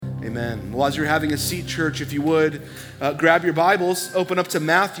Amen. Well, as you're having a seat, church, if you would, grab your Bibles, open up to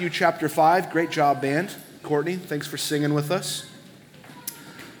Matthew chapter 5. Great job, band. Courtney, thanks for singing with us.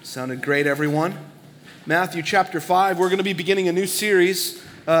 Sounded great, everyone. Matthew chapter 5, we're going to be beginning a new series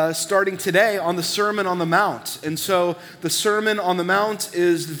starting today on the Sermon on the Mount. And so the Sermon on the Mount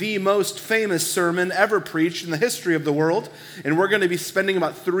is the most famous sermon ever preached in the history of the world. And we're going to be spending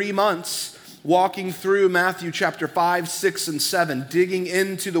about 3 months walking through Matthew chapter 5, 6, and 7, digging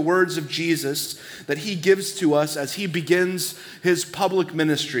into the words of Jesus that he gives to us as he begins his public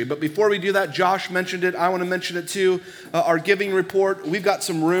ministry. But before we do that, Josh mentioned it. I want to mention it too. Our giving report, we've got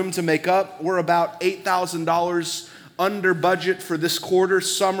some room to make up. We're about $8,000 under budget for this quarter.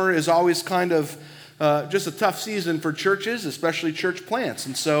 Summer is always kind of just a tough season for churches, especially church plants.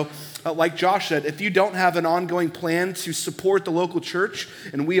 And so, like Josh said, if you don't have an ongoing plan to support the local church,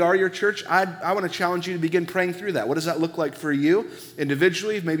 and we are your church, I want to challenge you to begin praying through that. What does that look like for you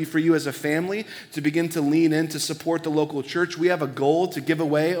individually, maybe for you as a family, to begin to lean in to support the local church? We have a goal to give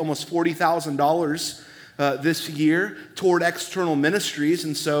away almost $40,000 this year toward external ministries,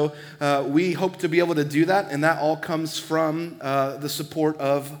 and so we hope to be able to do that, and that all comes from the support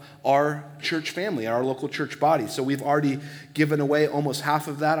of our church family, our local church body. So we've already given away almost half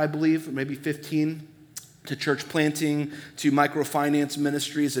of that, I believe, maybe 15 to church planting, to microfinance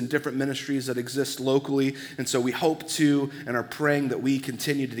ministries and different ministries that exist locally, and so we hope to and are praying that we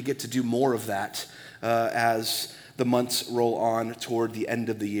continue to get to do more of that as the months roll on toward the end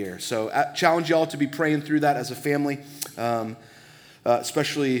of the year. So I challenge y'all to be praying through that as a family,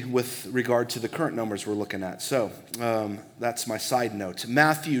 especially with regard to the current numbers we're looking at. So that's my side note.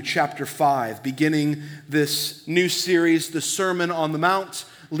 Matthew chapter 5, beginning this new series, the Sermon on the Mount,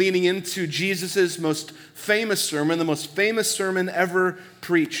 leaning into Jesus' most famous sermon, the most famous sermon ever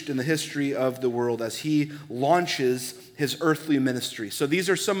preached in the history of the world as he launches his earthly ministry. So these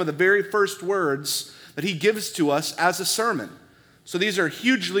are some of the very first words that he gives to us as a sermon. So these are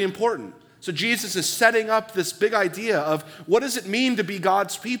hugely important. So Jesus is setting up this big idea of what does it mean to be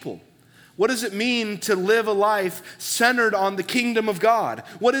God's people? What does it mean to live a life centered on the kingdom of God?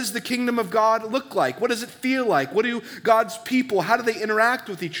 What does the kingdom of God look like? What does it feel like? What do God's people, how do they interact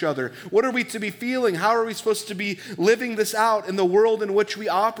with each other? What are we to be feeling? How are we supposed to be living this out in the world in which we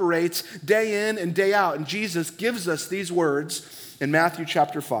operate day in and day out? And Jesus gives us these words in Matthew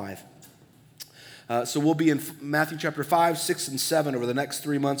chapter 5. So we'll be in Matthew chapter 5, 6, and 7 over the next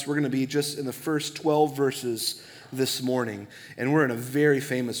 3 months. We're going to be just in the first 12 verses this morning. And we're in a very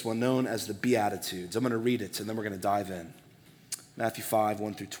famous one known as the Beatitudes. I'm going to read it, and then we're going to dive in. Matthew 5,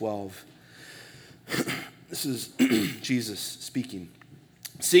 1 through 12. This is Jesus speaking.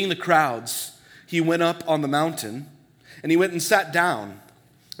 Seeing the crowds, he went up on the mountain, and he went and sat down,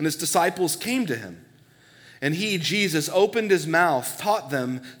 and his disciples came to him. And he, Jesus, opened his mouth, taught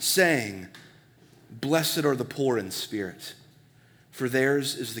them, saying, "Blessed are the poor in spirit, for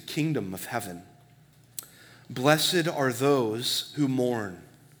theirs is the kingdom of heaven. Blessed are those who mourn,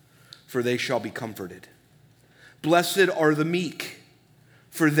 for they shall be comforted. Blessed are the meek,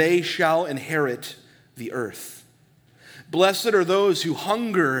 for they shall inherit the earth. Blessed are those who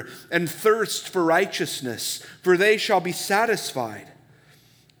hunger and thirst for righteousness, for they shall be satisfied.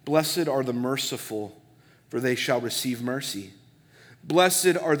 Blessed are the merciful, for they shall receive mercy.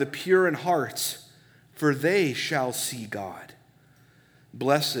 Blessed are the pure in heart, for they shall see God.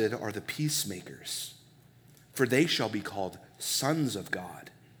 Blessed are the peacemakers, for they shall be called sons of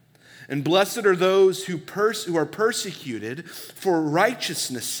God. And blessed are those who are persecuted for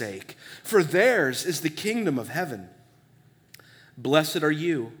righteousness' sake, for theirs is the kingdom of heaven. Blessed are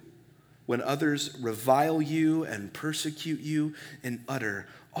you when others revile you and persecute you and utter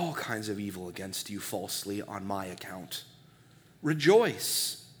all kinds of evil against you falsely on my account.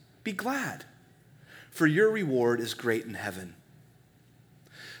 Rejoice, be glad, for your reward is great in heaven.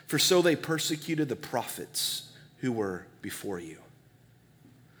 For so they persecuted the prophets who were before you."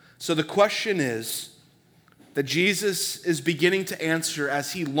 So the question is that Jesus is beginning to answer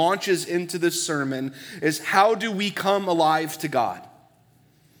as he launches into this sermon is, how do we come alive to God?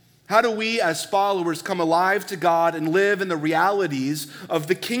 How do we as followers come alive to God and live in the realities of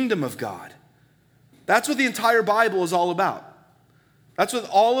the kingdom of God? That's what the entire Bible is all about. That's what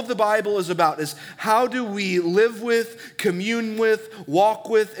all of the Bible is about, is how do we live with, commune with, walk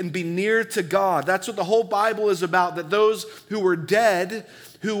with, and be near to God. That's what the whole Bible is about, that those who were dead,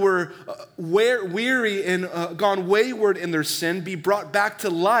 who were weary and gone wayward in their sin, be brought back to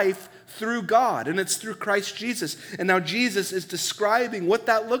life through God, and it's through Christ Jesus. And now Jesus is describing what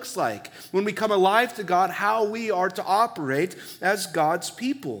that looks like when we come alive to God, how we are to operate as God's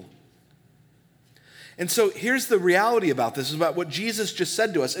people. And so here's the reality about this, about what Jesus just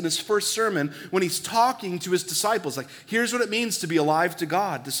said to us in his first sermon when he's talking to his disciples. Like, here's what it means to be alive to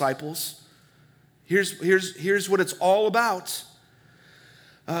God, disciples. Here's what it's all about.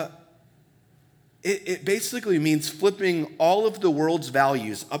 It basically means flipping all of the world's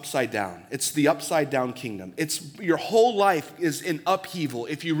values upside down. It's the upside down kingdom. It's your whole life is in upheaval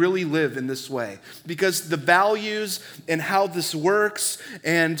if you really live in this way, because the values and how this works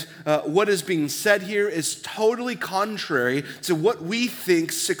and what is being said here is totally contrary to what we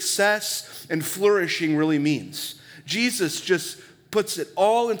think success and flourishing really means. Jesus just puts it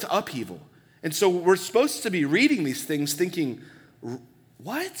all into upheaval. And so we're supposed to be reading these things thinking,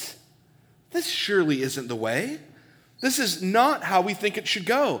 what? This surely isn't the way. This is not how we think it should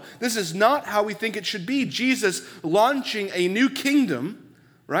go. This is not how we think it should be. Jesus launching a new kingdom,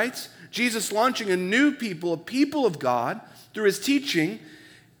 right? Jesus launching a new people, a people of God through his teaching.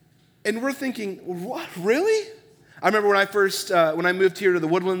 And we're thinking, what, really? I remember when I moved here to the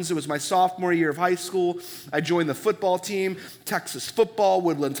Woodlands, it was my sophomore year of high school. I joined the football team, Texas football,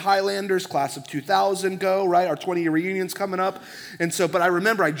 Woodlands Highlanders, class of 2000 go, right? Our 20-year reunion's coming up. But I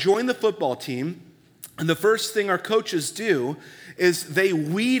remember I joined the football team, and the first thing our coaches do is they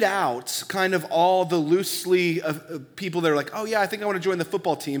weed out kind of all the loosely people that are like, oh yeah, I think I want to join the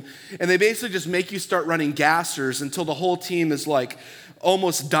football team. And they basically just make you start running gassers until the whole team is like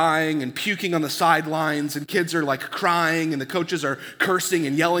almost dying and puking on the sidelines, and kids are like crying, and the coaches are cursing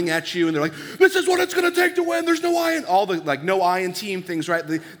and yelling at you, and they're like, this is what it's going to take to win. There's no I in, all the like no I in team things, right?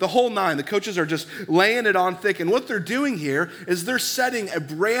 The whole nine. The coaches are just laying it on thick, and what they're doing here is they're setting a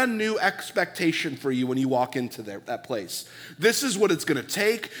brand new expectation for you when you walk into that place. This is what it's going to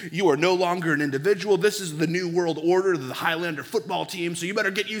take. You are no longer an individual. This is the new world order, the Highlander football team, so you better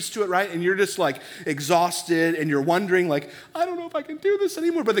get used to it, right? And you're just like exhausted, and you're wondering like, I don't know if I can do this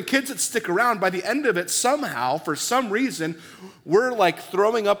anymore. But the kids that stick around, by the end of it, somehow, for some reason, we're like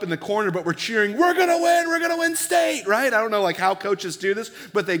throwing up in the corner, but we're cheering, we're going to win state, right? I don't know like how coaches do this,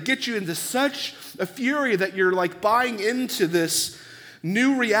 but they get you into such a fury that you're like buying into this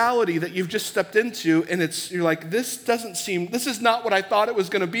new reality that you've just stepped into, and you're like, this is not what I thought it was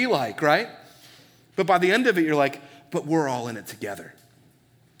going to be like, right? But by the end of it, you're like, but we're all in it together.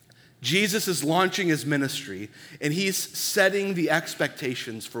 Jesus is launching his ministry, and he's setting the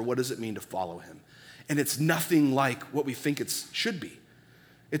expectations for what does it mean to follow him. And it's nothing like what we think it should be.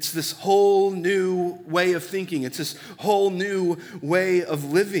 It's this whole new way of thinking. It's this whole new way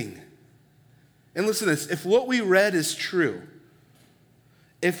of living. And listen to this, if what we read is true,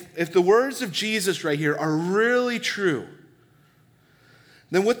 if the words of Jesus right here are really true,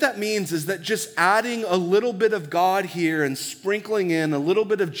 then what that means is that just adding a little bit of God here and sprinkling in a little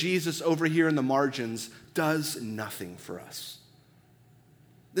bit of Jesus over here in the margins does nothing for us.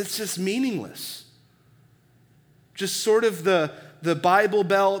 It's just meaningless. Just sort of the Bible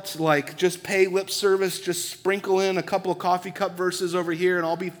Belt, like just pay lip service, just sprinkle in a couple of coffee cup verses over here and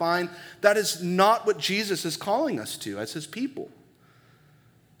I'll be fine. That is not what Jesus is calling us to as his people.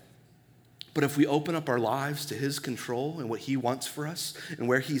 But if we open up our lives to his control and what he wants for us and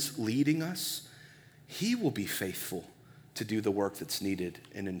where he's leading us, he will be faithful to do the work that's needed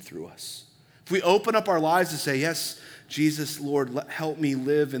in and through us. If we open up our lives to say, yes, Jesus, Lord, help me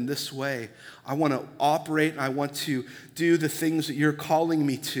live in this way. I want to operate and I want to do the things that you're calling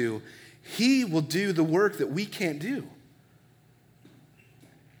me to. He will do the work that we can't do.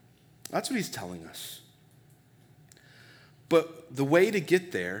 That's what he's telling us. But the way to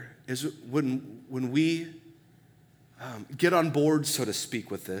get there is when we get on board, so to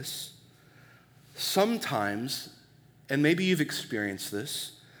speak, with this, sometimes, and maybe you've experienced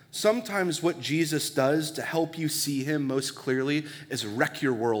this, sometimes what Jesus does to help you see him most clearly is wreck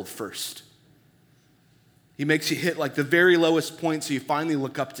your world first. He makes you hit like the very lowest point so you finally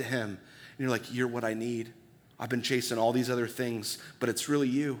look up to him. And you're like, you're what I need. I've been chasing all these other things, but it's really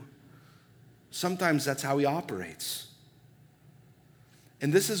you. Sometimes that's how he operates.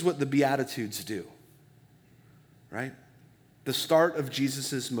 And this is what the Beatitudes do, right? The start of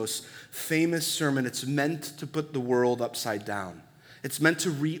Jesus' most famous sermon, it's meant to put the world upside down. It's meant to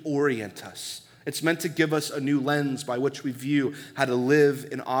reorient us. It's meant to give us a new lens by which we view how to live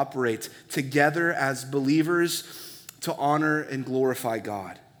and operate together as believers to honor and glorify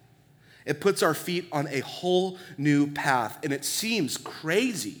God. It puts our feet on a whole new path, and it seems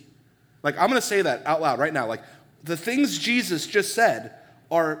crazy. Like, I'm going to say that out loud right now. Like, the things Jesus just said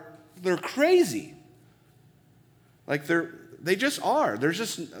they're crazy. Like, they just are. There's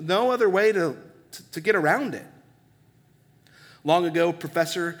just no other way to get around it. Long ago, a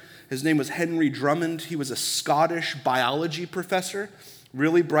professor, his name was Henry Drummond. He was a Scottish biology professor.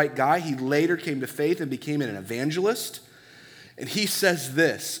 Really bright guy. He later came to faith and became an evangelist. And he says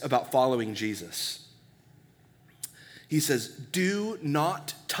this about following Jesus. He says, do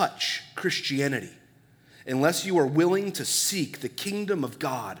not touch Christianity unless you are willing to seek the kingdom of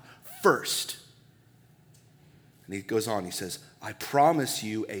God first. And he goes on, he says, I promise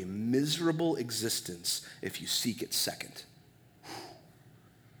you a miserable existence if you seek it second.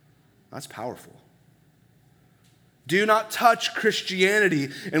 That's powerful. Do not touch Christianity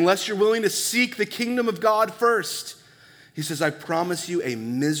unless you're willing to seek the kingdom of God first. He says, I promise you a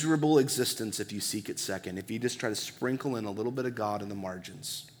miserable existence if you seek it second, if you just try to sprinkle in a little bit of God in the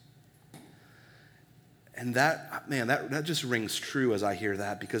margins. And that just rings true as I hear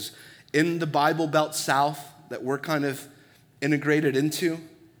that, because in the Bible Belt South that we're kind of integrated into,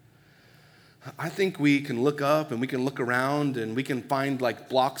 I think we can look up and we can look around and we can find like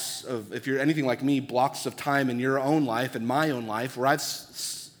blocks of, if you're anything like me, blocks of time in your own life and my own life where I've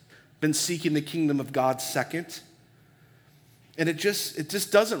been seeking the kingdom of God second. And it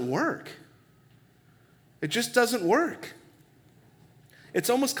just doesn't work. It just doesn't work. It's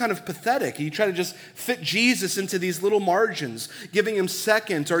almost kind of pathetic. You try to just fit Jesus into these little margins, giving him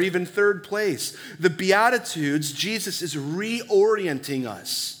second or even third place. The Beatitudes, Jesus is reorienting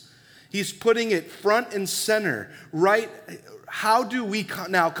us. He's putting it front and center, right? How do we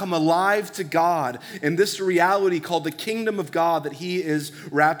now come alive to God in this reality called the kingdom of God that he is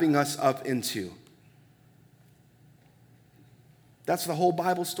wrapping us up into? That's the whole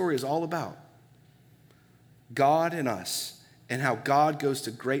Bible story is all about. God and us, and how God goes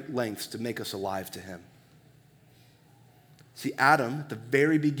to great lengths to make us alive to him. See, Adam, at the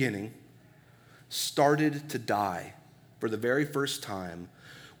very beginning, started to die for the very first time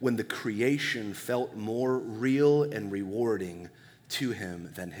when the creation felt more real and rewarding to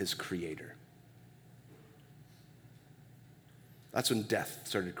him than his creator. That's when death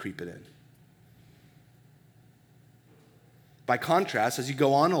started creeping in. By contrast, as you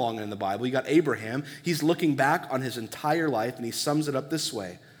go on along in the Bible, you got Abraham. He's looking back on his entire life, and he sums it up this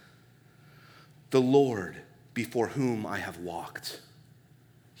way. The Lord before whom I have walked.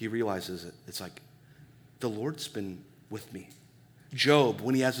 He realizes it. It's like, the Lord's been with me. Job,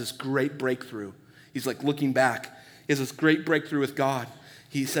 when he has this great breakthrough, he's like looking back. He has this great breakthrough with God.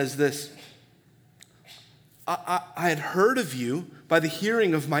 He says this, I had heard of you by the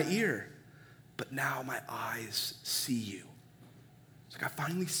hearing of my ear, but now my eyes see you. It's like, I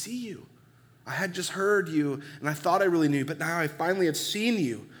finally see you. I had just heard you, and I thought I really knew, but now I finally have seen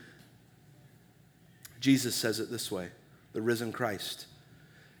you. Jesus says it this way, the risen Christ.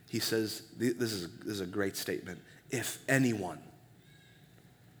 He says, this is a great statement. If anyone,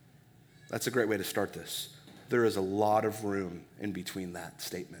 that's a great way to start this. There is a lot of room in between that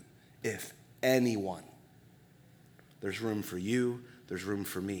statement. If anyone, there's room for you, there's room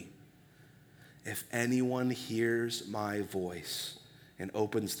for me. If anyone hears my voice and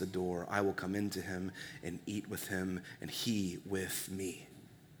opens the door, I will come into him and eat with him and he with me.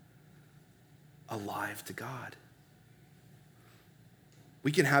 Alive to God.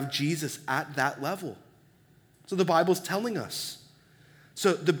 We can have Jesus at that level. So the Bible's telling us.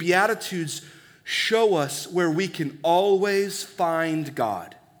 So the Beatitudes show us where we can always find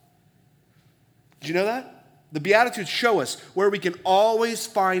God. Did you know that? The Beatitudes show us where we can always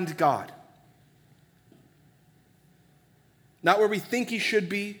find God. Not where we think he should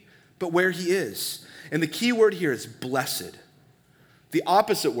be, but where he is. And the key word here is blessed. The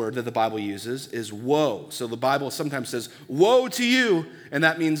opposite word that the Bible uses is woe. So the Bible sometimes says, woe to you, and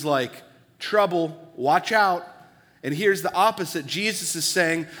that means like trouble, watch out. And here's the opposite. Jesus is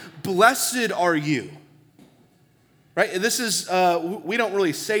saying, blessed are you. Right? This is, we don't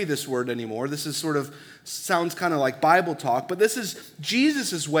really say this word anymore. This is sort of, sounds kind of like Bible talk, but this is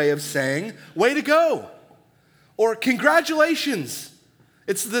Jesus' way of saying, way to go. Or congratulations.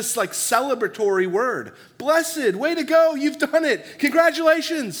 It's this like celebratory word. Blessed, way to go, you've done it.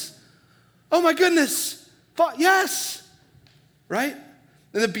 Congratulations. Oh my goodness. Yes. Right?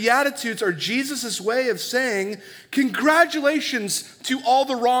 And the Beatitudes are Jesus' way of saying congratulations to all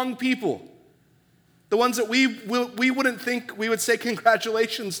the wrong people. The ones that we wouldn't think we would say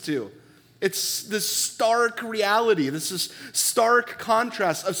congratulations to. It's this stark reality, this is stark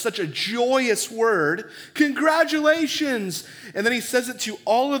contrast of such a joyous word. Congratulations! And then he says it to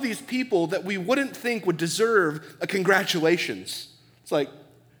all of these people that we wouldn't think would deserve a congratulations. It's like,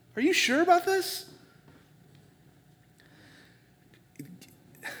 are you sure about this?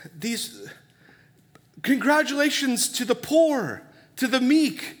 These congratulations to the poor, to the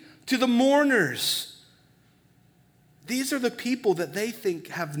meek, to the mourners. These are the people that they think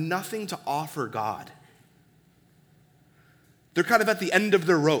have nothing to offer God. They're kind of at the end of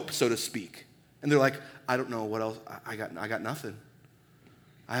their rope, so to speak. And they're like, I don't know what else. I got nothing.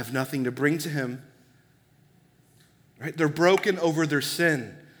 I have nothing to bring to him. Right? They're broken over their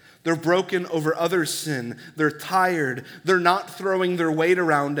sin. They're broken over others' sin. They're tired. They're not throwing their weight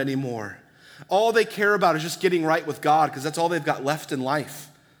around anymore. All they care about is just getting right with God because that's all they've got left in life.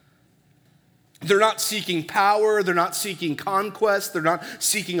 They're not seeking power. They're not seeking conquest. They're not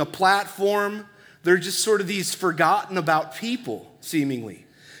seeking a platform. They're just sort of these forgotten about people, seemingly.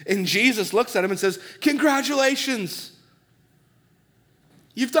 And Jesus looks at him and says, congratulations.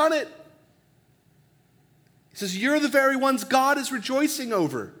 You've done it. He says, you're the very ones God is rejoicing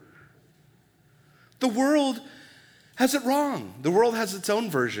over. The world has it wrong. The world has its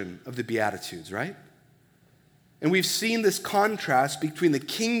own version of the Beatitudes, right? And we've seen this contrast between the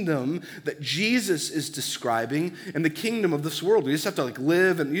kingdom that Jesus is describing and the kingdom of this world. We just have to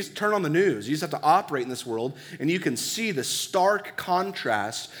live and you just turn on the news. You just have to operate in this world and you can see the stark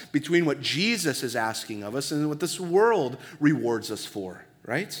contrast between what Jesus is asking of us and what this world rewards us for,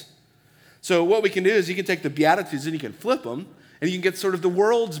 right? So what we can do is you can take the Beatitudes and you can flip them and you can get sort of the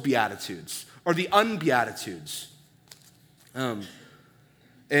world's Beatitudes or the unbeatitudes. And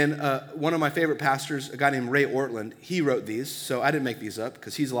one of my favorite pastors, a guy named Ray Ortland, he wrote these. So I didn't make these up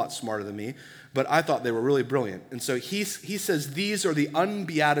because he's a lot smarter than me. But I thought they were really brilliant. And so he says these are the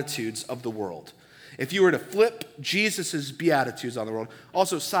unbeatitudes of the world. If you were to flip Jesus' Beatitudes on the world,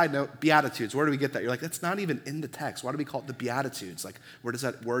 also side note, Beatitudes, where do we get that? You're like, that's not even in the text. Why do we call it the Beatitudes? Like, where does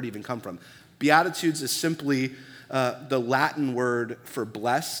that word even come from? Beatitudes is simply the Latin word for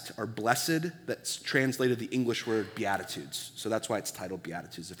blessed or blessed that's translated the English word Beatitudes. So that's why it's titled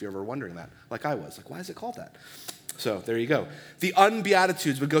Beatitudes, if you're ever wondering that, like I was. Like, why is it called that? So there you go. The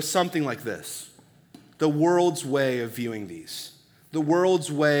unbeatitudes would go something like this. The world's way of viewing these. The world's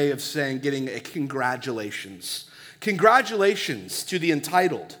way of saying, getting a congratulations. Congratulations to the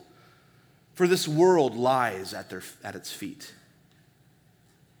entitled, for this world lies at its feet.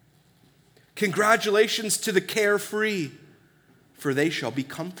 Congratulations to the carefree, for they shall be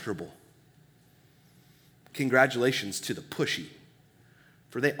comfortable. Congratulations to the pushy,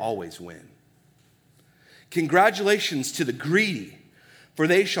 for they always win. Congratulations to the greedy, for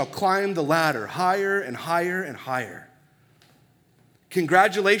they shall climb the ladder higher and higher and higher.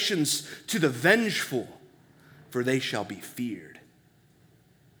 Congratulations to the vengeful, for they shall be feared.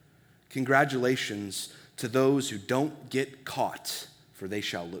 Congratulations to those who don't get caught, for they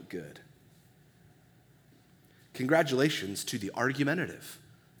shall look good. Congratulations to the argumentative.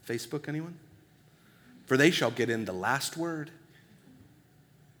 Facebook, anyone? For they shall get in the last word.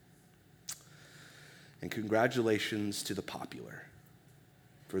 And congratulations to the popular,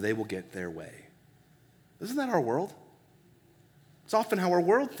 for they will get their way. Isn't that our world? It's often how our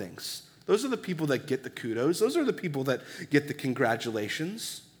world thinks. Those are the people that get the kudos. Those are the people that get the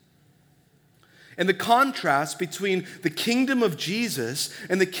congratulations. And the contrast between the kingdom of Jesus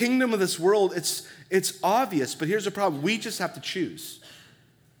and the kingdom of this world, it's obvious, but here's the problem. We just have to choose.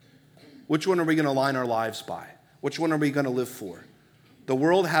 Which one are we going to align our lives by? Which one are we going to live for? The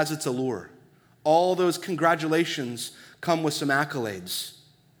world has its allure. All those congratulations come with some accolades,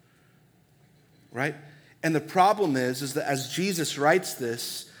 right? And the problem is that as Jesus writes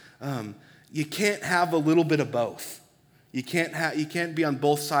this, you can't have a little bit of both. You can't be on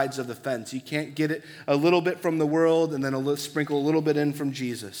both sides of the fence. You can't get it a little bit from the world and then sprinkle a little bit in from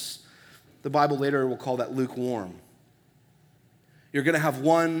Jesus. The Bible later will call that lukewarm. You're going to have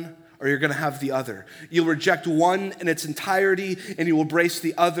one or you're going to have the other. You'll reject one in its entirety and you will embrace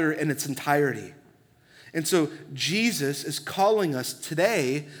the other in its entirety. And so Jesus is calling us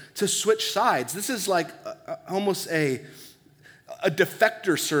today to switch sides. This is like almost a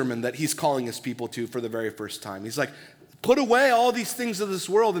defector sermon that he's calling his people to for the very first time. He's like, put away all these things of this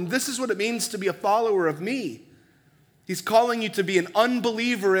world, and this is what it means to be a follower of me. He's calling you to be an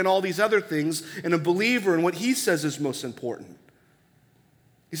unbeliever in all these other things and a believer in what he says is most important.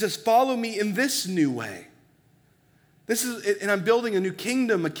 He says, follow me in this new way. And I'm building a new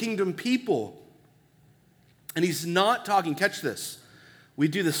kingdom, a kingdom people. And he's not talking, catch this, we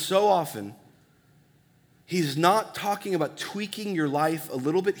do this so often. He's not talking about tweaking your life a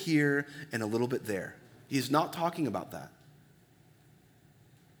little bit here and a little bit there. He's not talking about that.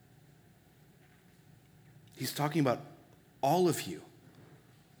 He's talking about all of you.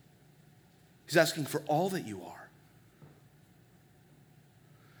 He's asking for all that you are.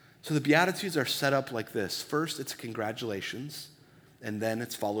 So the Beatitudes are set up like this. First, it's a congratulations, and then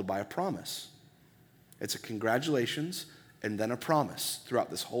it's followed by a promise. It's a congratulations and then a promise throughout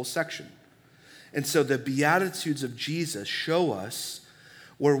this whole section. And so the Beatitudes of Jesus show us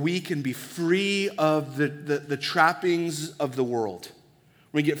where we can be free of the trappings of the world.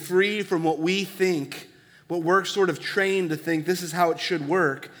 We get free from what we think, what we're sort of trained to think this is how it should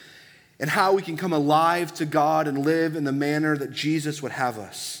work, and how we can come alive to God and live in the manner that Jesus would have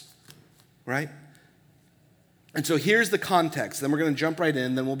us, right? And so here's the context. Then we're going to jump right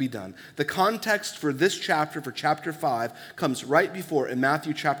in, then we'll be done. The context for this chapter, for chapter 5, comes right before in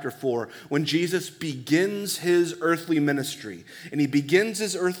Matthew chapter 4, when Jesus begins his earthly ministry. And he begins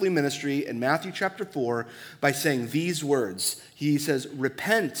his earthly ministry in Matthew chapter 4 by saying these words. He says,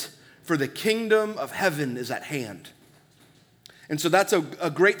 "Repent, for the kingdom of heaven is at hand." And so that's a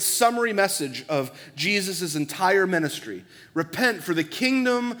great summary message of Jesus' entire ministry. Repent, for the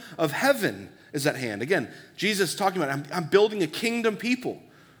kingdom of heaven is at hand. Again, Jesus is talking about, I'm building a kingdom people.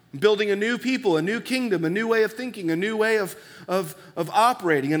 I'm building a new people, a new kingdom, a new way of thinking, a new way of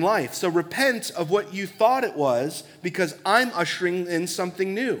operating in life. So repent of what you thought it was, because I'm ushering in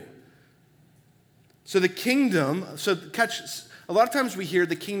something new. So the kingdom, a lot of times we hear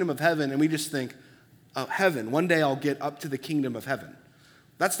the kingdom of heaven and we just think, oh, heaven, one day I'll get up to the kingdom of heaven.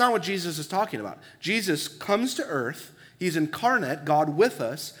 That's not what Jesus is talking about. Jesus comes to earth. He's incarnate, God with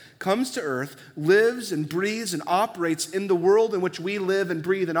us, comes to earth, lives and breathes and operates in the world in which we live and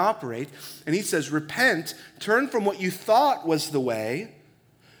breathe and operate. And he says, repent, turn from what you thought was the way,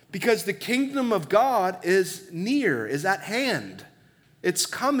 because the kingdom of God is near, is at hand. It's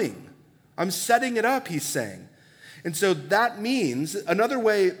coming. I'm setting it up, he's saying. And so that means, another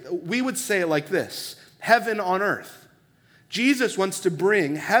way, we would say it like this: heaven on earth. Jesus wants to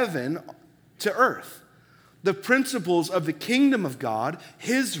bring heaven to earth. The principles of the kingdom of God,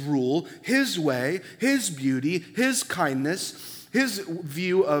 his rule, his way, his beauty, his kindness, his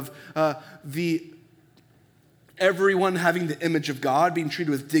view of everyone having the image of God, being treated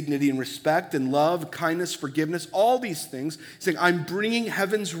with dignity and respect and love, kindness, forgiveness, all these things, saying, I'm bringing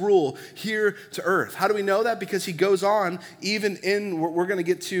heaven's rule here to earth. How do we know that? Because he goes on, even in what we're going to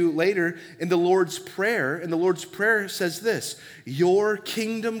get to later, in the Lord's Prayer. And the Lord's Prayer says this: your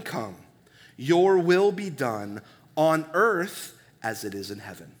kingdom come, your will be done on earth as it is in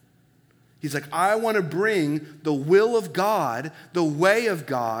heaven. He's like, I want to bring the will of God, the way of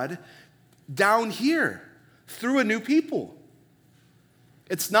God, down here through a new people.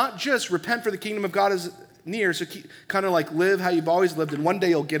 It's not just repent for the kingdom of God is near, so kind of like live how you've always lived, and one day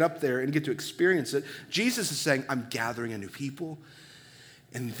you'll get up there and get to experience it. Jesus is saying, I'm gathering a new people,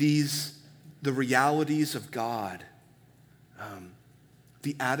 and the realities of God,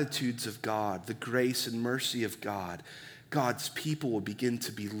 the attitudes of God, the grace and mercy of God, God's people will begin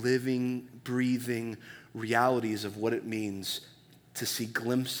to be living, breathing realities of what it means to see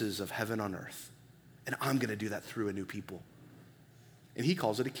glimpses of heaven on earth. And I'm going to do that through a new people. And he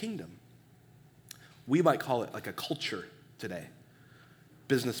calls it a kingdom. We might call it like a culture today.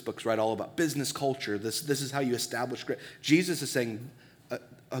 Business books write all about business culture. This is how you establish great. Jesus is saying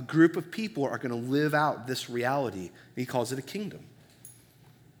a group of people are going to live out this reality. And he calls it a kingdom.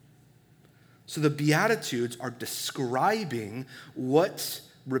 So the Beatitudes are describing what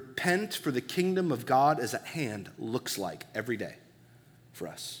repent for the kingdom of God is at hand looks like every day for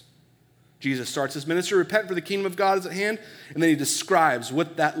us. Jesus starts his ministry, repent for the kingdom of God is at hand, and then he describes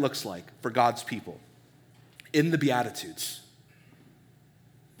what that looks like for God's people in the Beatitudes.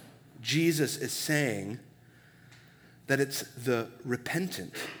 Jesus is saying that it's the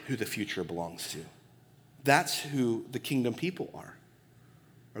repentant who the future belongs to. That's who the kingdom people are.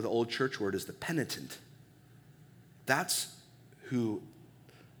 Or the old church word is the penitent. That's who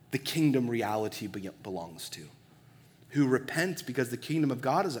the kingdom reality belongs to. Who repent because the kingdom of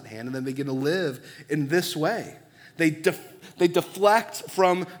God is at hand, and then they begin to live in this way. They deflect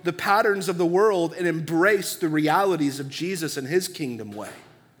from the patterns of the world and embrace the realities of Jesus and his kingdom way.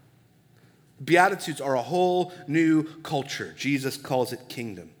 Beatitudes are a whole new culture. Jesus calls it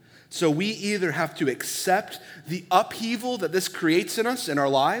kingdom. So we either have to accept the upheaval that this creates in us in our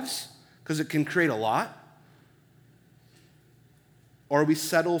lives, because it can create a lot, or we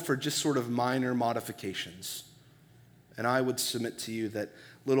settle for just sort of minor modifications. And I would submit to you that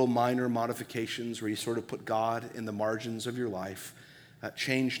little minor modifications where you sort of put God in the margins of your life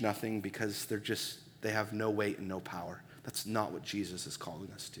change nothing, because they have no weight and no power. That's not what Jesus is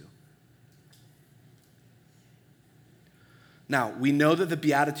calling us to. Now, we know that the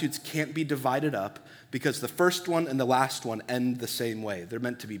Beatitudes can't be divided up because the first one and the last one end the same way. They're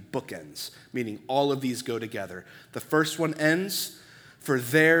meant to be bookends, meaning all of these go together. The first one ends, for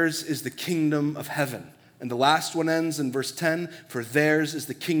theirs is the kingdom of heaven. And the last one ends in verse 10, for theirs is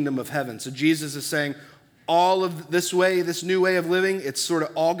the kingdom of heaven. So Jesus is saying, all of this way, this new way of living, it sort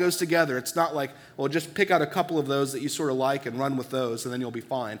of all goes together. It's not like, well, just pick out a couple of those that you sort of like and run with those, and then you'll be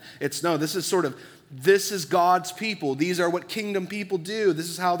fine. It's no, this is God's people. These are what kingdom people do. This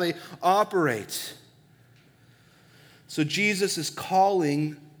is how they operate. So Jesus is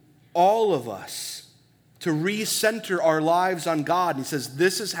calling all of us to recenter our lives on God. And he says,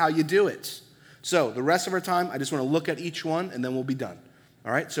 this is how you do it. So the rest of our time, I just want to look at each one, and then we'll be done.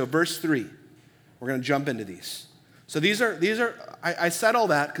 All right, so verse 3. We're going to jump into these. So I said all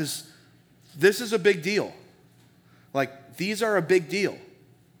that because this is a big deal. Like, these are a big deal.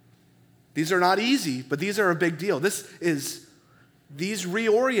 These are not easy, but these are a big deal. These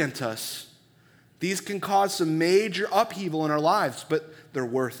reorient us. These can cause some major upheaval in our lives, but they're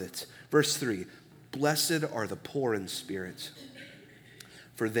worth it. Verse 3, blessed are the poor in spirit,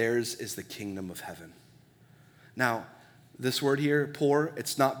 for theirs is the kingdom of heaven. Now, this word here, poor,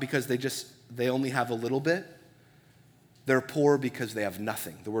 it's not because they only have a little bit. They're poor because they have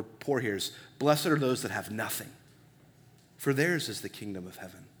nothing. The word poor here is, blessed are those that have nothing, for theirs is the kingdom of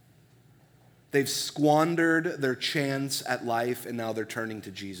heaven. They've squandered their chance at life, and now they're turning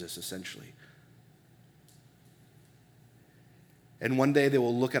to Jesus, essentially. And one day they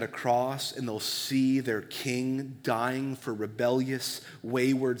will look at a cross and they'll see their king dying for rebellious,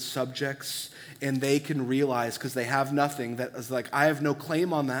 wayward subjects, and they can realize, because they have nothing, that is like, I have no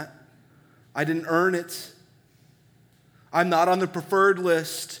claim on that. I didn't earn it. I'm not on the preferred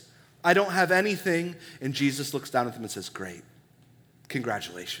list. I don't have anything. And Jesus looks down at them and says, great.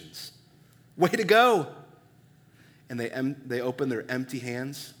 Congratulations. Way to go. And they open their empty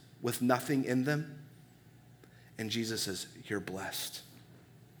hands with nothing in them. And Jesus says, you're blessed.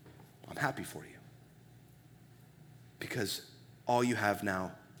 I'm happy for you. Because all you have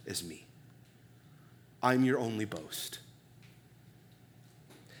now is me. I'm your only boast.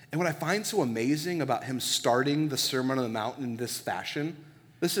 And what I find so amazing about him starting the Sermon on the Mount in this fashion,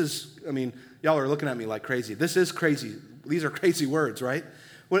 y'all are looking at me like crazy. This is crazy. These are crazy words, right?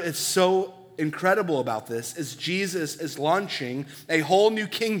 What is so incredible about this is Jesus is launching a whole new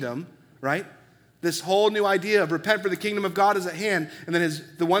kingdom, right? This whole new idea of repent, for the kingdom of God is at hand. And then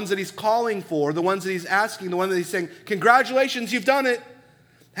the ones that he's calling for, the ones that he's asking, the ones that he's saying, congratulations, you've done it,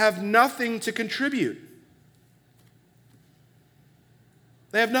 have nothing to contribute.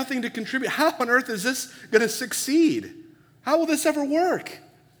 They have nothing to contribute. How on earth is this going to succeed? How will this ever work?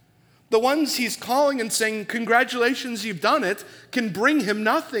 The ones he's calling and saying, congratulations, you've done it, can bring him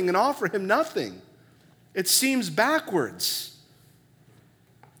nothing and offer him nothing. It seems backwards.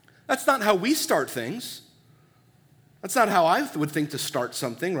 That's not how we start things. That's not how I would think to start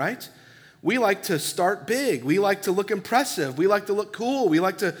something, right? We like to start big. We like to look impressive. We like to look cool. We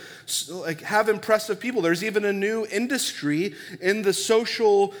like to have impressive people. There's even a new industry in the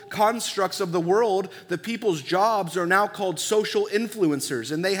social constructs of the world that people's jobs are now called social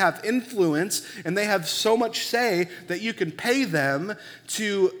influencers. And they have influence and they have so much say that you can pay them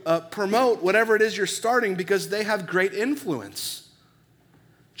to promote whatever it is you're starting because they have great influence.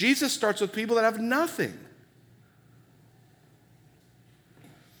 Jesus starts with people that have nothing.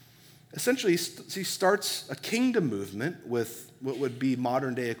 Essentially, he starts a kingdom movement with what would be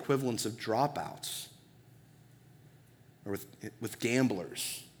modern day equivalents of dropouts, or with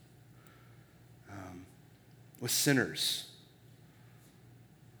gamblers, with sinners.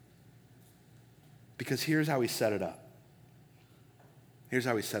 Because here's how he set it up. Here's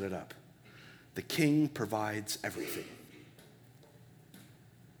how he set it up. The king provides everything.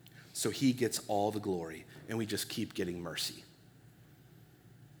 So he gets all the glory, and we just keep getting mercy.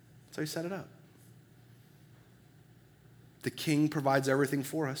 So he set it up. The king provides everything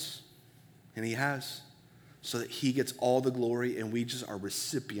for us, and he has, so that he gets all the glory, and we just are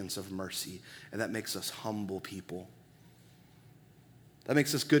recipients of mercy, and that makes us humble people. That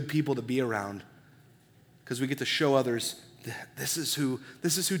makes us good people to be around, because we get to show others, this is who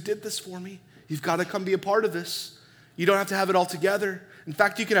did this for me. You've got to come be a part of this. You don't have to have it all together. In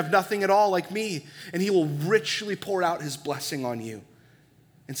fact, you can have nothing at all like me, and he will richly pour out his blessing on you.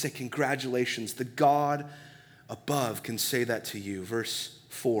 And say, congratulations, the God above can say that to you. Verse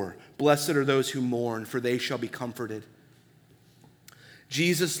 4, blessed are those who mourn, for they shall be comforted.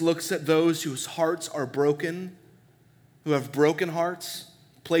 Jesus looks at those whose hearts are broken, who have broken hearts,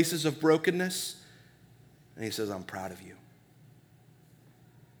 places of brokenness, and he says, I'm proud of you.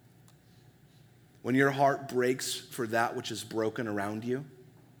 When your heart breaks for that which is broken around you, and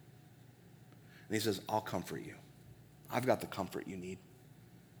he says, I'll comfort you. I've got the comfort you need.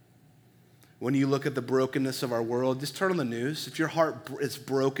 When you look at the brokenness of our world, just turn on the news. If your heart is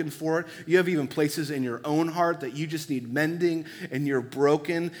broken for it, you have even places in your own heart that you just need mending and you're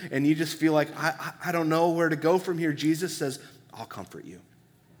broken and you just feel like, I don't know where to go from here. Jesus says, I'll comfort you.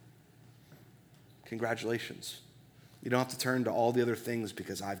 Congratulations. You don't have to turn to all the other things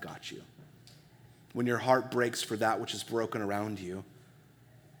because I've got you. When your heart breaks for that which is broken around you,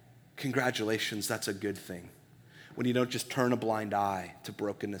 congratulations, that's a good thing. When you don't just turn a blind eye to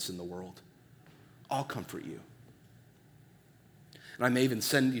brokenness in the world, I'll comfort you. And I may even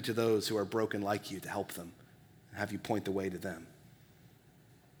send you to those who are broken like you to help them and have you point the way to them.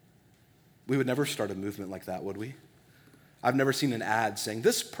 We would never start a movement like that, would we? I've never seen an ad saying,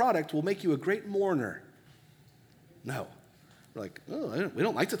 this product will make you a great mourner. No. We're like, we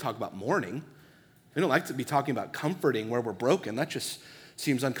don't like to talk about mourning. We don't like to be talking about comforting where we're broken. That just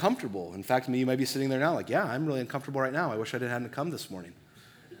seems uncomfortable. In fact, you might be sitting there now like, yeah, I'm really uncomfortable right now. I wish I hadn't come this morning.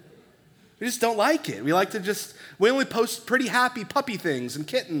 We just don't like it. We only post pretty happy puppy things and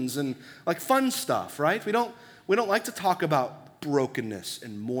kittens and like fun stuff, right? We don't like to talk about brokenness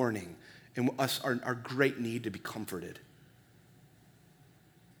and mourning and our great need to be comforted.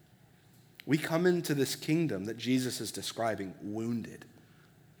 We come into this kingdom that Jesus is describing wounded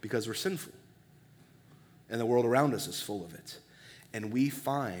because we're sinful. And the world around us is full of it. And we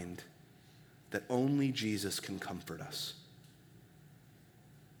find that only Jesus can comfort us.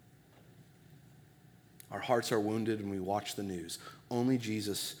 Our hearts are wounded and we watch the news. Only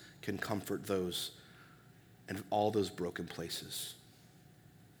Jesus can comfort those and all those broken places.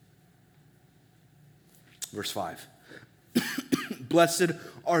 Verse 5. Blessed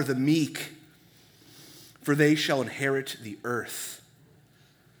are the meek, for they shall inherit the earth.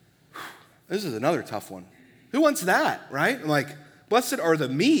 This is another tough one. Who wants that, right? I'm like, blessed are the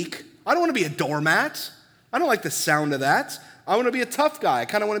meek. I don't want to be a doormat. I don't like the sound of that. I want to be a tough guy. I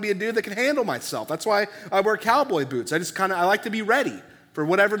kind of want to be a dude that can handle myself. That's why I wear cowboy boots. I like to be ready for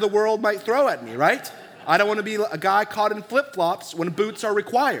whatever the world might throw at me, right? I don't want to be a guy caught in flip-flops when boots are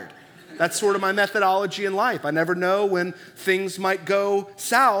required. That's sort of my methodology in life. I never know when things might go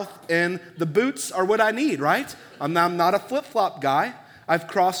south and the boots are what I need, right? I'm not a flip-flop guy. I've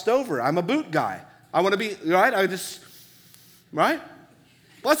crossed over. I'm a boot guy. I want to be, right? Right?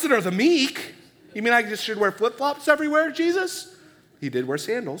 Blessed are the meek. You mean I just should wear flip-flops everywhere, Jesus? He did wear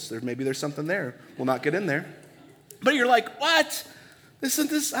sandals. Maybe there's something there. We'll not get in there. But you're like, what?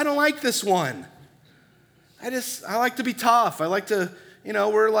 This, I don't like this one. I like to be tough. I like to,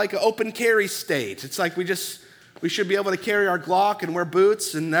 we're like an open carry state. It's like we should be able to carry our Glock and wear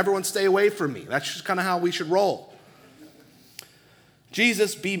boots and everyone stay away from me. That's just kind of how we should roll.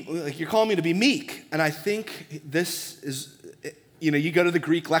 Jesus, you're calling me to be meek. And I think this is, you go to the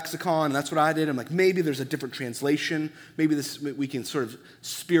Greek lexicon, and that's what I did. I'm like, maybe there's a different translation. Maybe we can sort of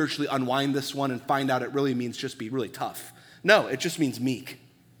spiritually unwind this one and find out it really means just be really tough. No, it just means meek,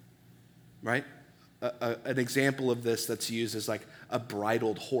 right? An example of this that's used is like a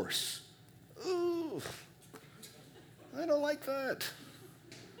bridled horse. Ooh, I don't like that.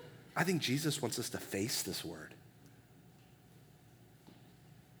 I think Jesus wants us to face this word.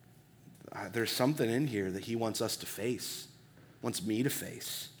 There's something in here that he wants us to face, wants me to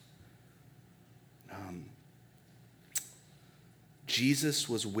face. Jesus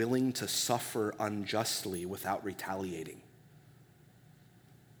was willing to suffer unjustly without retaliating.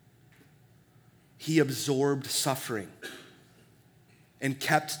 He absorbed suffering and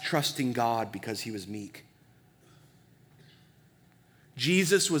kept trusting God because he was meek.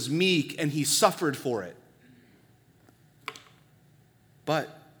 Jesus was meek and he suffered for it.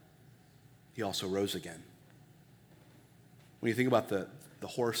 But he also rose again. When you think about the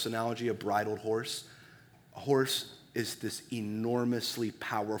horse analogy, a bridled horse, a horse is this enormously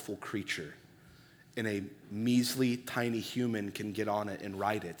powerful creature. And a measly, tiny human can get on it and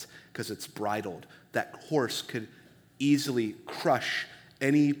ride it because it's bridled. That horse could easily crush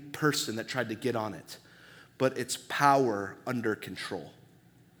any person that tried to get on it. But it's power under control.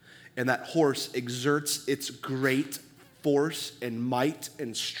 And that horse exerts its great force and might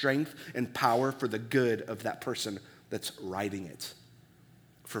and strength and power for the good of that person that's riding it.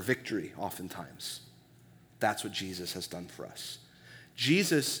 For victory, oftentimes. That's what Jesus has done for us.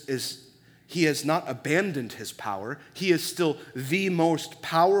 He has not abandoned his power. He is still the most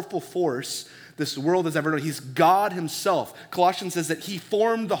powerful force this world has ever known. He's God himself. Colossians says that he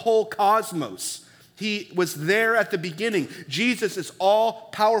formed the whole cosmos. He was there at the beginning. Jesus is all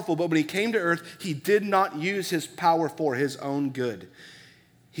powerful, but when he came to earth, he did not use his power for his own good.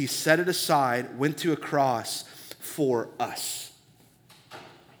 He set it aside, went to a cross for us.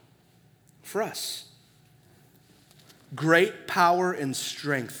 For us. Great power and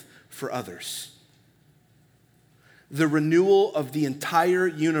strength for others. The renewal of the entire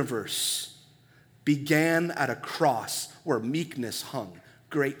universe began at a cross where meekness hung,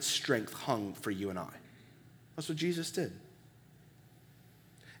 great strength hung for you and I. That's what Jesus did.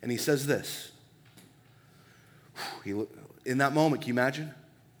 And he says this. In that moment, can you imagine?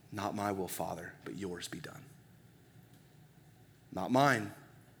 Not my will, Father, but yours be done. Not mine,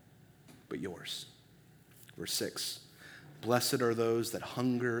 but yours. Verse 6. Blessed are those that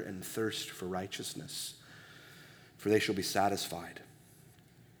hunger and thirst for righteousness, for they shall be satisfied.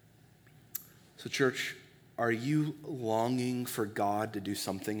 So, church, are you longing for God to do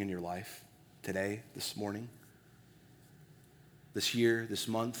something in your life today, this morning, this year, this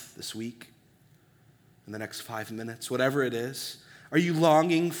month, this week, in the next 5 minutes, whatever it is? Are you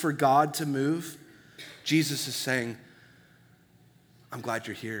longing for God to move? Jesus is saying, I'm glad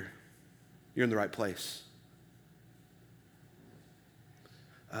you're here. You're in the right place.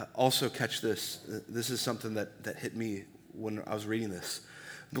 Also catch this. This is something that hit me when I was reading this.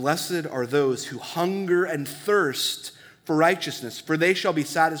 Blessed are those who hunger and thirst for righteousness, for they shall be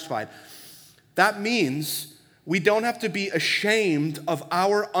satisfied. That means we don't have to be ashamed of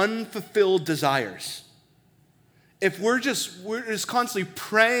our unfulfilled desires. If we're just constantly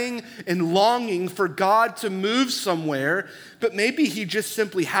praying and longing for God to move somewhere, but maybe he just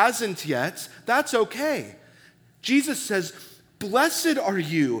simply hasn't yet, that's okay. Jesus says, blessed are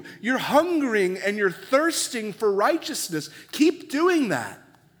you. You're hungering and you're thirsting for righteousness. Keep doing that.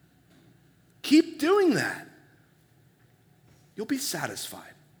 Keep doing that. You'll be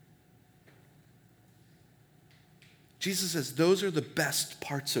satisfied. Jesus says those are the best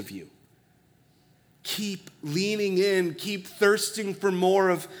parts of you. Keep leaning in. Keep thirsting for more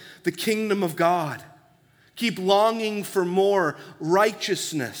of the kingdom of God. Keep longing for more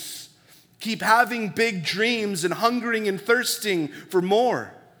righteousness. Keep having big dreams and hungering and thirsting for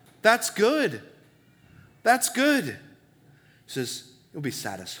more. That's good. That's good. He says, you'll be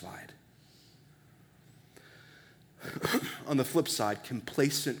satisfied. On the flip side,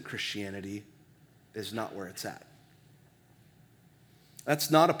 complacent Christianity is not where it's at. That's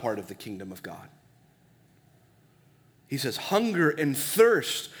not a part of the kingdom of God. He says, hunger and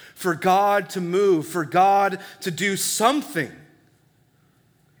thirst for God to move, for God to do something.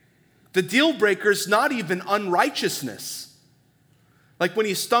 The deal breaker is not even unrighteousness. Like when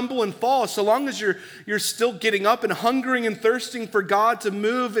you stumble and fall, so long as you're still getting up and hungering and thirsting for God to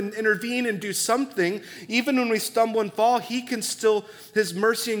move and intervene and do something, even when we stumble and fall, he can still, his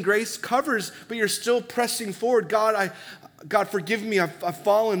mercy and grace covers, but you're still pressing forward. God, forgive me, I've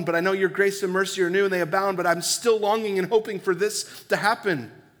fallen, but I know your grace and mercy are new and they abound, but I'm still longing and hoping for this to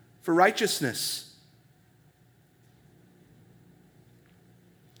happen, for righteousness.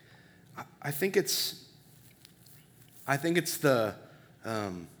 I think it's the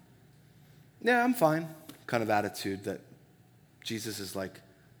yeah, I'm fine kind of attitude that Jesus is like,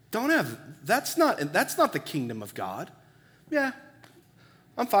 that's not the kingdom of God. Yeah,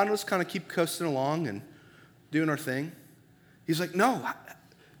 I'm fine. Let's kind of keep coasting along and doing our thing. He's like, no,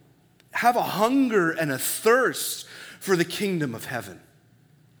 have a hunger and a thirst for the kingdom of heaven.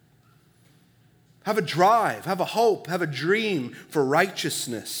 Have a drive, have a hope, have a dream for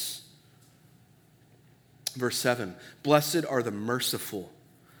righteousness. Verse 7, blessed are the merciful,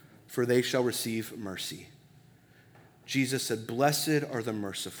 for they shall receive mercy. Jesus said, blessed are the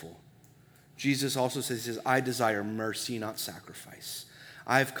merciful. Jesus also says, I desire mercy, not sacrifice.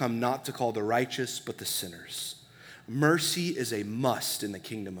 I have come not to call the righteous, but the sinners. Mercy is a must in the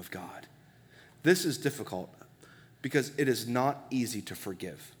kingdom of God. This is difficult because it is not easy to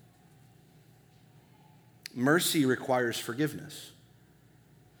forgive. Mercy requires forgiveness.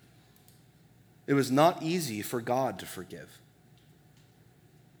 It was not easy for God to forgive.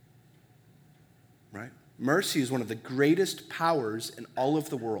 Right? Mercy is one of the greatest powers in all of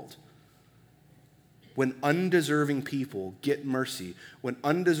the world. When undeserving people get mercy, when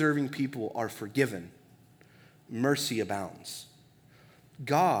undeserving people are forgiven, mercy abounds.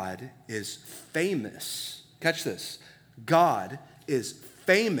 God is famous. Catch this. God is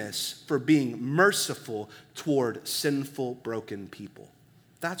famous for being merciful toward sinful, broken people.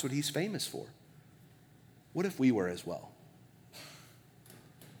 That's what he's famous for. What if we were as well?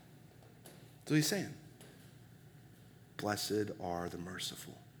 That's what he's saying. Blessed are the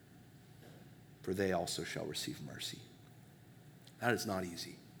merciful, for they also shall receive mercy. That is not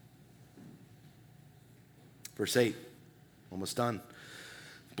easy. Verse 8, almost done.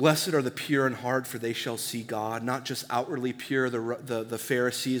 Blessed are the pure in heart, for they shall see God. Not just outwardly pure. The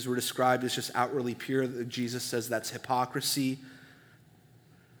Pharisees were described as just outwardly pure. Jesus says that's hypocrisy.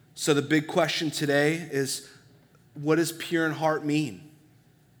 So the big question today is, what does pure in heart mean?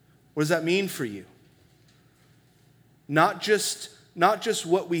 What does that mean for you? Not just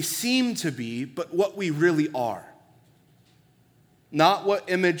what we seem to be, but what we really are. Not what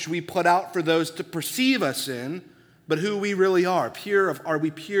image we put out for those to perceive us in, but who we really are. Are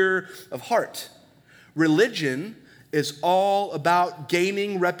we pure of heart? Religion is all about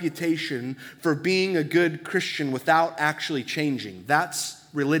gaining reputation for being a good Christian without actually changing. That's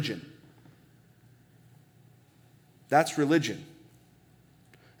religion. That's religion.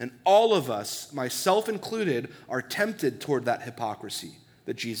 And all of us, myself included, are tempted toward that hypocrisy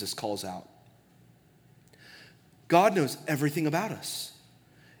that Jesus calls out. God knows everything about us.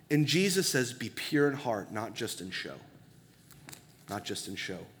 And Jesus says, be pure in heart, not just in show. Not just in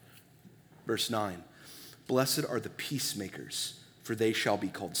show. Verse 9, blessed are the peacemakers, for they shall be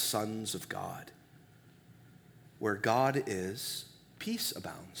called sons of God. Where God is, peace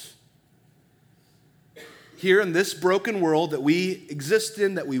abounds. Here in this broken world that we exist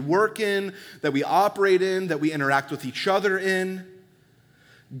in, that we work in, that we operate in, that we interact with each other in,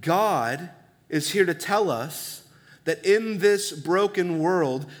 God is here to tell us that in this broken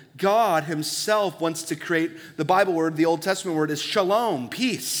world, God himself wants to create, the Bible word, the Old Testament word is shalom,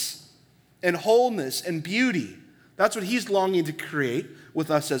 peace, and wholeness and beauty. That's what he's longing to create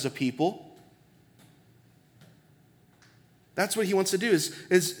with us as a people. That's what he wants to do,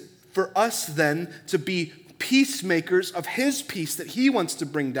 is for us then to be peacemakers of his peace that he wants to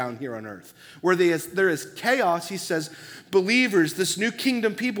bring down here on earth. Where there is chaos, he says, believers, this new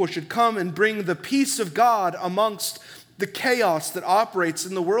kingdom people should come and bring the peace of God amongst the chaos that operates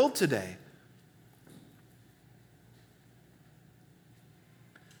in the world today.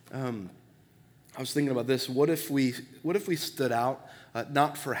 I was thinking about this. What if we stood out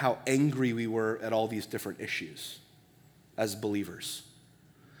not for how angry we were at all these different issues as believers?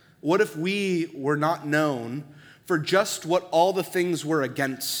 What if we were not known for just what all the things were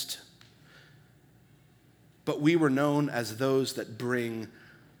against, but we were known as those that bring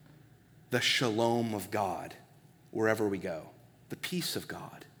the shalom of God wherever we go, the peace of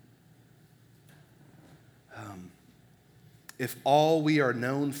God? If all we are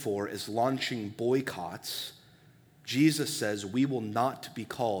known for is launching boycotts, Jesus says we will not be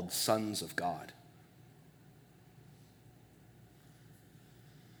called sons of God.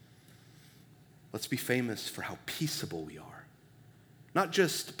 Let's be famous for how peaceable we are. Not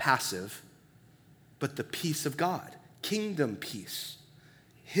just passive, but the peace of God. Kingdom peace.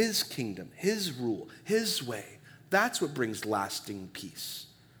 His kingdom, his rule, his way. That's what brings lasting peace.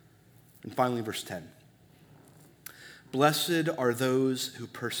 And finally, verse 10. Blessed are those who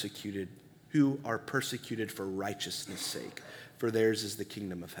are persecuted for righteousness' sake, for theirs is the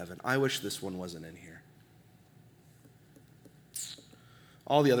kingdom of heaven. I wish this one wasn't in here.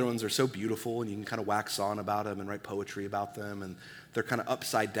 All the other ones are so beautiful, and you can kind of wax on about them and write poetry about them, and they're kind of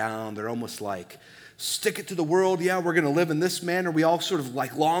upside down. They're almost like, stick it to the world. Yeah, we're going to live in this manner. We all sort of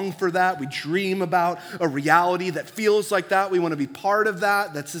like long for that. We dream about a reality that feels like that. We want to be part of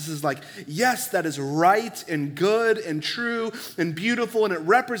that. This is like, yes, that is right and good and true and beautiful, and it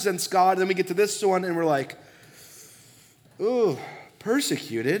represents God. And then we get to this one, and we're like, ooh,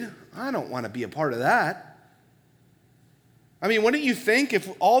 persecuted? I don't want to be a part of that. I mean, wouldn't you think if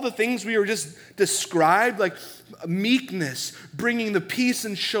all the things we were just described, like meekness, bringing the peace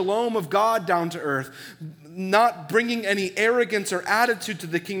and shalom of God down to earth, not bringing any arrogance or attitude to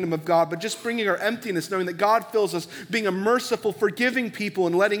the kingdom of God, but just bringing our emptiness, knowing that God fills us, being a merciful, forgiving people,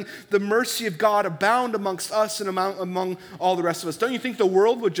 and letting the mercy of God abound amongst us and among all the rest of us. Don't you think the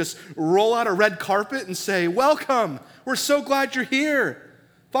world would just roll out a red carpet and say, welcome, we're so glad you're here,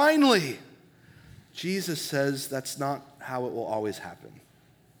 finally? Jesus says that's not how it will always happen.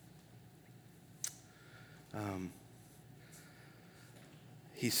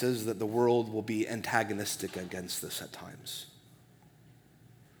 He says that the world will be antagonistic against this at times.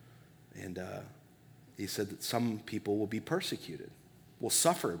 And he said that some people will be persecuted, will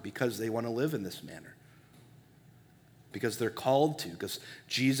suffer because they want to live in this manner, because they're called to, because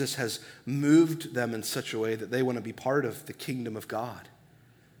Jesus has moved them in such a way that they want to be part of the kingdom of God.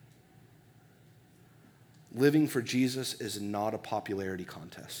 Living for Jesus is not a popularity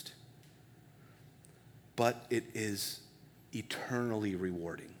contest, but it is eternally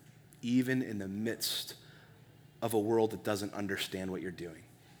rewarding, even in the midst of a world that doesn't understand what you're doing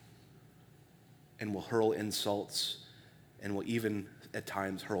and will hurl insults and will even at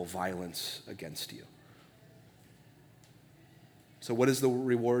times hurl violence against you. So what is the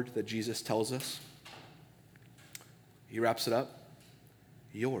reward that Jesus tells us? He wraps it up.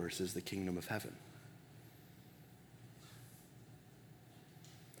 Yours is the kingdom of heaven.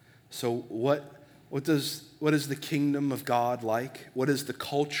 So what What is the kingdom of God like? What is the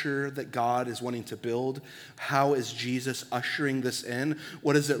culture that God is wanting to build? How is Jesus ushering this in?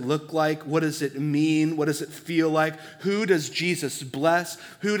 What does it look like? What does it mean? What does it feel like? Who does Jesus bless?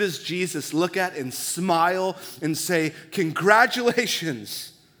 Who does Jesus look at and smile and say,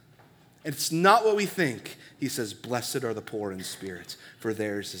 congratulations? It's not what we think. He says, blessed are the poor in spirit, for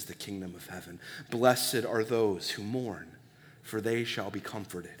theirs is the kingdom of heaven. Blessed are those who mourn, for they shall be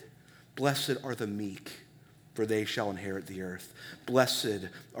comforted. Blessed are the meek, for they shall inherit the earth. Blessed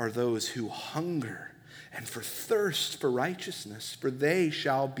are those who hunger and for thirst for righteousness, for they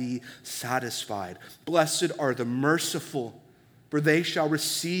shall be satisfied. Blessed are the merciful, for they shall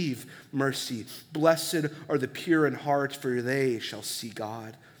receive mercy. Blessed are the pure in heart, for they shall see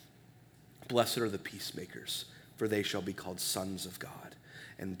God. Blessed are the peacemakers, for they shall be called sons of God.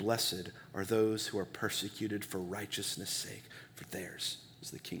 And blessed are those who are persecuted for righteousness' sake, for theirs is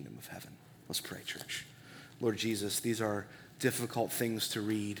the kingdom of heaven. Let's pray, church. Lord Jesus, these are difficult things to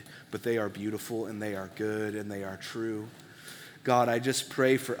read, but they are beautiful and they are good and they are true. God, I just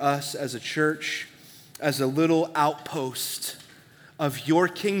pray for us as a church, as a little outpost of your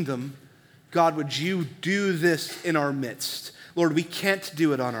kingdom. God, would you do this in our midst? Lord, we can't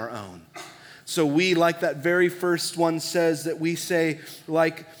do it on our own. So we, like that very first one says, that we say,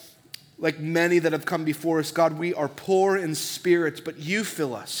 like many that have come before us, God, we are poor in spirit, but you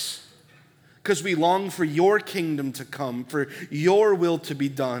fill us, because we long for your kingdom to come, for your will to be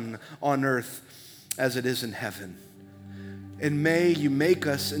done on earth as it is in heaven. And may you make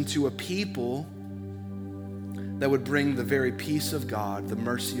us into a people that would bring the very peace of God, the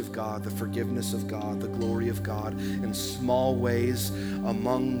mercy of God, the forgiveness of God, the glory of God in small ways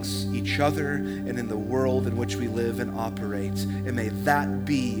amongst each other and in the world in which we live and operate. And may that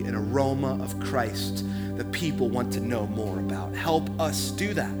be an aroma of Christ that people want to know more about. Help us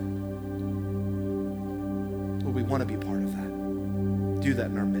do that. Lord, we want to be part of that. Do that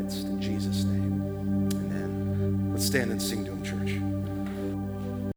in our midst, in Jesus' name. Amen. Let's stand and sing to him, church.